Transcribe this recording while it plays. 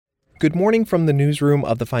Good morning from the newsroom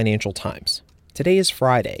of the Financial Times. Today is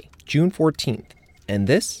Friday, June 14th, and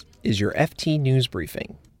this is your FT News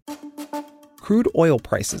Briefing. Crude oil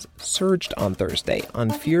prices surged on Thursday on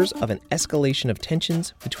fears of an escalation of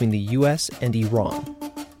tensions between the U.S. and Iran.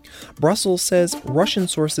 Brussels says Russian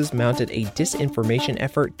sources mounted a disinformation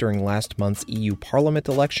effort during last month's EU Parliament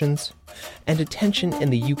elections, and attention in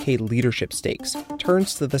the UK leadership stakes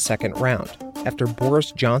turns to the second round after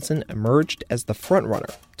Boris Johnson emerged as the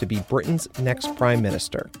frontrunner to be Britain's next prime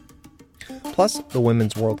minister. Plus, the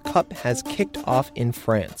Women's World Cup has kicked off in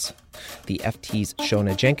France. The FT's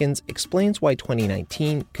Shona Jenkins explains why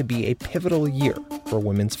 2019 could be a pivotal year for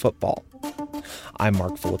women's football. I'm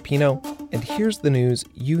Mark Filipino, and here's the news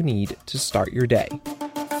you need to start your day.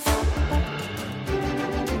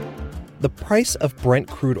 The price of Brent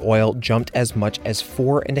crude oil jumped as much as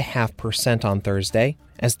 4.5% on Thursday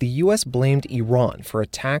as the U.S. blamed Iran for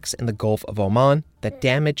attacks in the Gulf of Oman that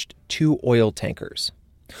damaged 2 oil tankers.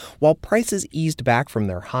 While prices eased back from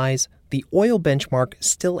their highs, the oil benchmark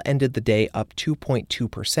still ended the day up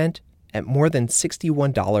 2.2% at more than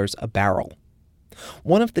 $61 a barrel.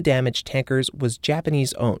 One of the damaged tankers was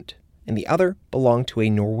Japanese-owned, and the other belonged to a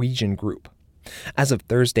Norwegian group. As of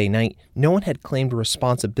Thursday night, no one had claimed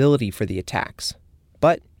responsibility for the attacks.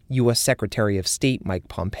 But U.S. Secretary of State Mike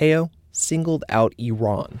Pompeo singled out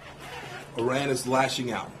Iran. Iran is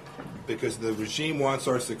lashing out because the regime wants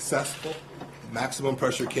our successful maximum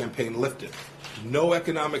pressure campaign lifted. No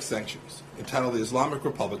economic sanctions entitle the Islamic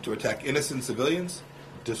Republic to attack innocent civilians,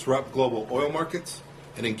 disrupt global oil markets,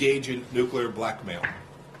 and engage in nuclear blackmail.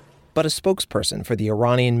 But a spokesperson for the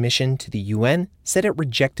Iranian mission to the UN said it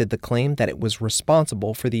rejected the claim that it was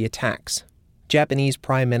responsible for the attacks. Japanese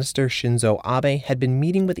Prime Minister Shinzo Abe had been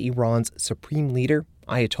meeting with Iran's supreme leader,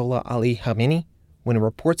 Ayatollah Ali Khamenei, when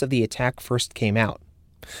reports of the attack first came out.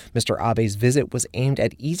 Mr. Abe's visit was aimed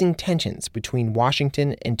at easing tensions between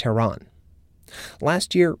Washington and Tehran.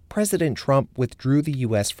 Last year, President Trump withdrew the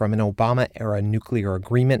U.S. from an Obama-era nuclear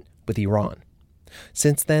agreement with Iran.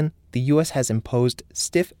 Since then, the U.S. has imposed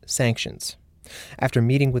stiff sanctions. After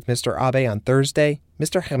meeting with Mr. Abe on Thursday,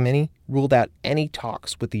 Mr. Khamenei ruled out any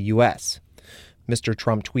talks with the U.S. Mr.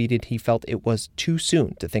 Trump tweeted he felt it was too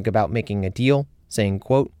soon to think about making a deal, saying,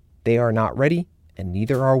 quote, "They are not ready, and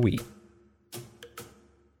neither are we."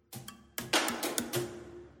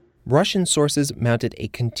 Russian sources mounted a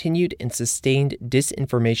continued and sustained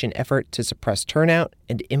disinformation effort to suppress turnout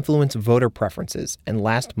and influence voter preferences in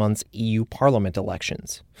last month's EU Parliament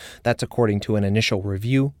elections. That's according to an initial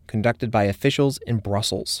review conducted by officials in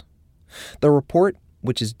Brussels. The report,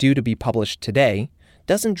 which is due to be published today,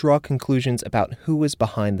 doesn't draw conclusions about who is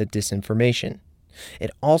behind the disinformation.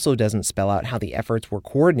 It also doesn't spell out how the efforts were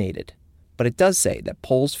coordinated, but it does say that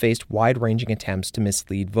polls faced wide-ranging attempts to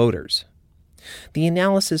mislead voters. The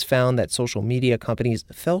analysis found that social media companies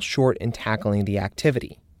fell short in tackling the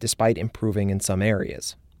activity, despite improving in some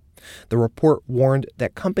areas. The report warned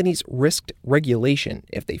that companies risked regulation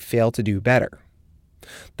if they failed to do better.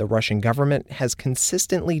 The Russian government has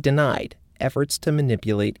consistently denied efforts to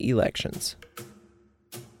manipulate elections.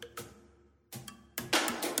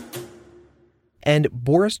 And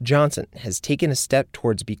Boris Johnson has taken a step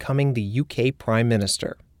towards becoming the UK Prime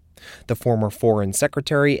Minister. The former Foreign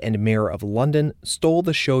Secretary and Mayor of London stole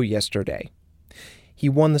the show yesterday. He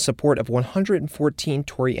won the support of 114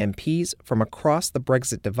 Tory MPs from across the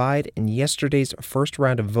Brexit divide in yesterday's first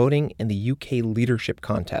round of voting in the UK leadership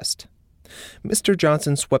contest. Mr.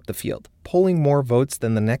 Johnson swept the field, polling more votes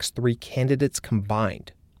than the next 3 candidates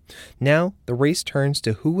combined. Now, the race turns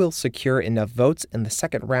to who will secure enough votes in the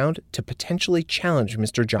second round to potentially challenge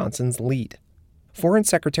Mr. Johnson's lead. Foreign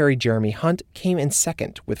Secretary Jeremy Hunt came in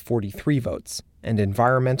second with 43 votes, and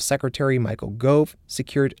Environment Secretary Michael Gove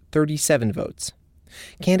secured 37 votes.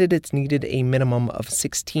 Candidates needed a minimum of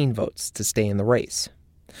 16 votes to stay in the race.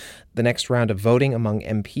 The next round of voting among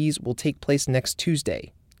MPs will take place next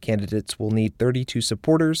Tuesday. Candidates will need 32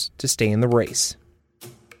 supporters to stay in the race.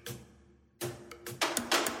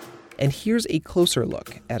 And here's a closer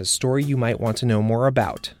look at a story you might want to know more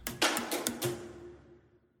about.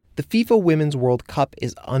 The FIFA Women's World Cup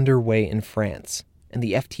is underway in France, and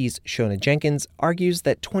the FT's Shona Jenkins argues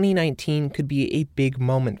that 2019 could be a big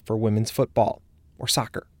moment for women's football, or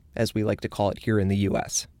soccer, as we like to call it here in the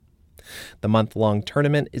U.S. The month-long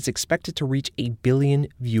tournament is expected to reach 1 billion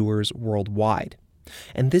viewers worldwide,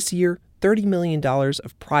 and this year, $30 million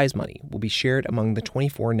of prize money will be shared among the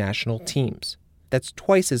 24 national teams. That's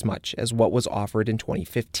twice as much as what was offered in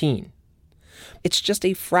 2015. It's just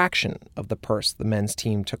a fraction of the purse the men's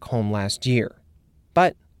team took home last year.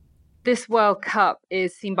 But this World Cup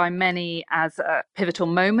is seen by many as a pivotal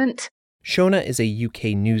moment. Shona is a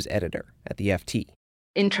UK news editor at the FT.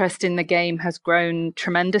 Interest in the game has grown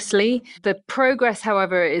tremendously. The progress,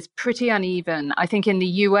 however, is pretty uneven. I think in the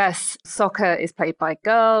US, soccer is played by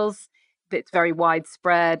girls. It's very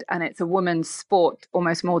widespread, and it's a woman's sport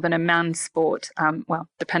almost more than a man's sport. Well,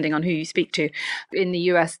 depending on who you speak to. In the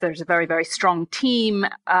US, there's a very, very strong team.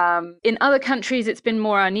 In other countries, it's been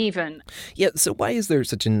more uneven. Yeah, so why is there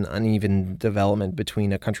such an uneven development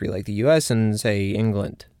between a country like the US and, say,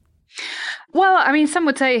 England? Well, I mean, some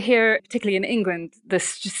would say here, particularly in England, the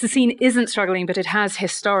scene isn't struggling, but it has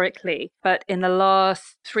historically. But in the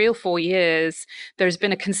last 3 or 4 years, there's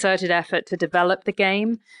been a concerted effort to develop the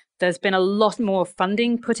game. There's been a lot more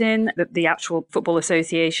funding put in. The actual Football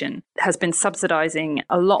Association has been subsidizing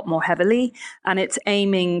a lot more heavily, and it's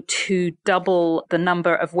aiming to double the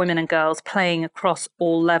number of women and girls playing across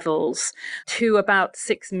all levels to about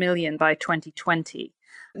 6 million by 2020.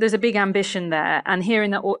 There's a big ambition there. And here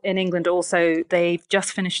in England also, they've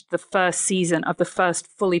just finished the first season of the first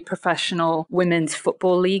fully professional women's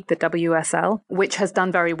football league, the WSL, which has done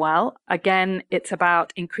very well. Again, it's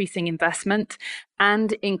about increasing investment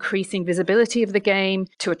and increasing visibility of the game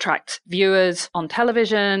to attract viewers on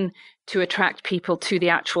television, to attract people to the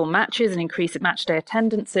actual matches and increase match day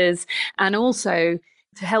attendances, and also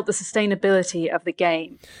to help the sustainability of the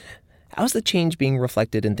game. How's the change being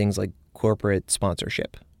reflected in things like corporate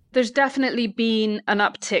sponsorship? There's definitely been an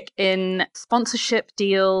uptick in sponsorship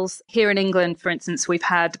deals. Here in England, for instance, we've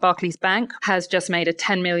had Barclays Bank has just made a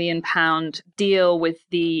 £10 million deal with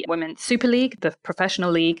the Women's Super League, the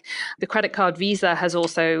professional league. The credit card Visa has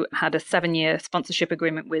also had a 7-year sponsorship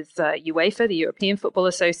agreement with UEFA, the European Football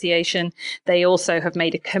Association. They also have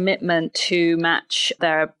made a commitment to match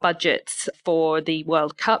their budgets for the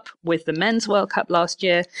World Cup with the Men's World Cup last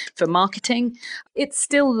year for marketing. It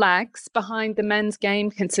still lags behind the men's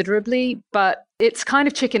game considerably, but it's kind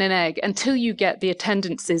of chicken and egg until you get the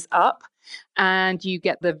attendances up and you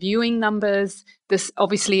get the viewing numbers.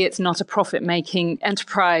 Obviously, it's not a profit-making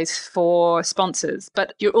enterprise for sponsors,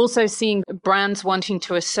 but you're also seeing brands wanting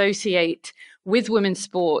to associate with women's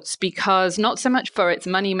sports because not so much for its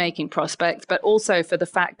money-making prospects, but also for the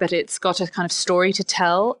fact that it's got a kind of story to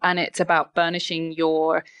tell, and it's about burnishing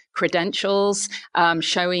your credentials,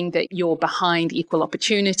 showing that you're behind equal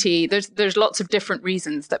opportunity. There's lots of different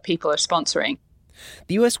reasons that people are sponsoring.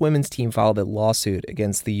 The U.S. women's team filed a lawsuit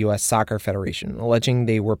against the U.S. Soccer Federation, alleging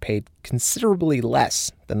they were paid considerably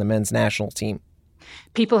less than the men's national team.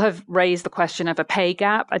 People have raised the question of a pay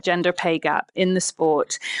gap, a gender pay gap in the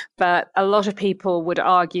sport. But a lot of people would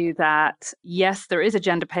argue that, yes, there is a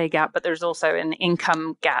gender pay gap, but there's also an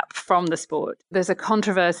income gap from the sport. There's a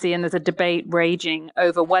controversy and there's a debate raging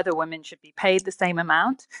over whether women should be paid the same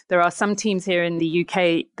amount. There are some teams here in the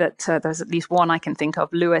UK that there's at least one I can think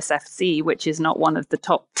of, Lewis FC, which is not one of the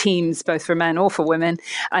top teams, both for men or for women,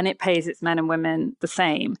 and it pays its men and women the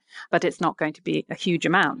same, but it's not going to be a huge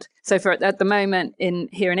amount. So at the moment,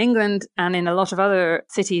 here in England and in a lot of other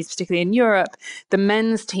cities, particularly in Europe, the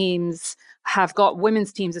men's teams have got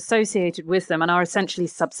women's teams associated with them and are essentially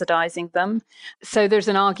subsidizing them. So there's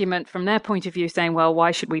an argument from their point of view saying, well,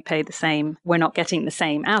 why should we pay the same? We're not getting the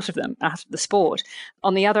same out of them, out of the sport.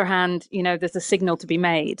 On the other hand, there's a signal to be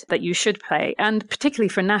made that you should pay, and particularly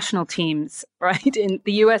for national teams, right? In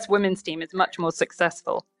the US women's team is much more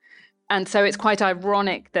successful. And so it's quite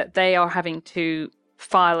ironic that they are having to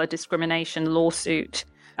file a discrimination lawsuit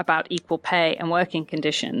about equal pay and working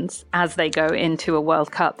conditions as they go into a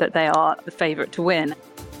World Cup that they are the favourite to win.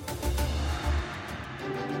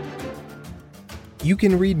 You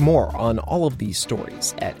can read more on all of these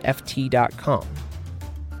stories at ft.com.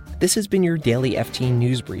 This has been your daily FT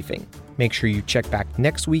News Briefing. Make sure you check back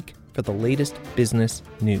next week for the latest business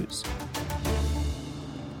news.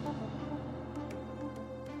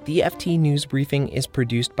 The FT News Briefing is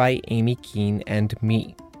produced by Amy Keene and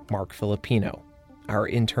me, Mark Filipino. Our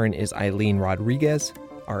intern is Eileen Rodriguez.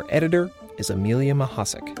 Our editor is Amelia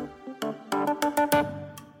Mahasik.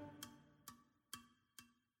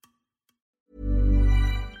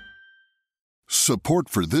 Support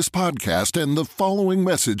for this podcast and the following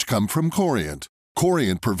message come from Corient.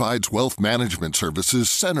 Corient provides wealth management services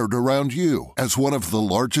centered around you. As one of the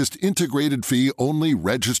largest integrated fee-only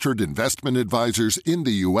registered investment advisors in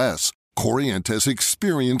the U.S., Corient has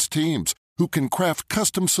experienced teams who can craft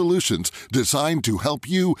custom solutions designed to help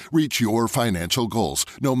you reach your financial goals,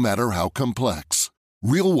 no matter how complex.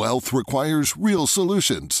 Real wealth requires real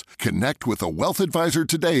solutions. Connect with a wealth advisor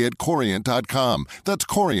today at Corient.com. That's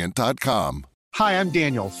Corient.com. Hi, I'm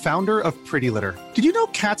Daniel, founder of Pretty Litter. Did you know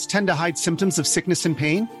cats tend to hide symptoms of sickness and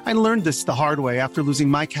pain? I learned this the hard way after losing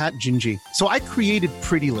my cat, Gingy. So I created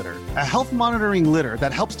Pretty Litter, a health monitoring litter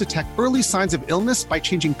that helps detect early signs of illness by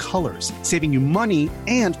changing colors, saving you money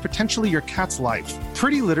and potentially your cat's life.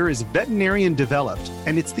 Pretty Litter is veterinarian developed,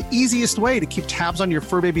 and it's the easiest way to keep tabs on your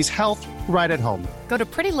fur baby's health right at home. Go to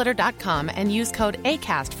prettylitter.com and use code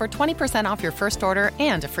ACAST for 20% off your first order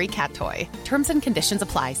and a free cat toy. Terms and conditions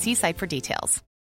apply. See site for details.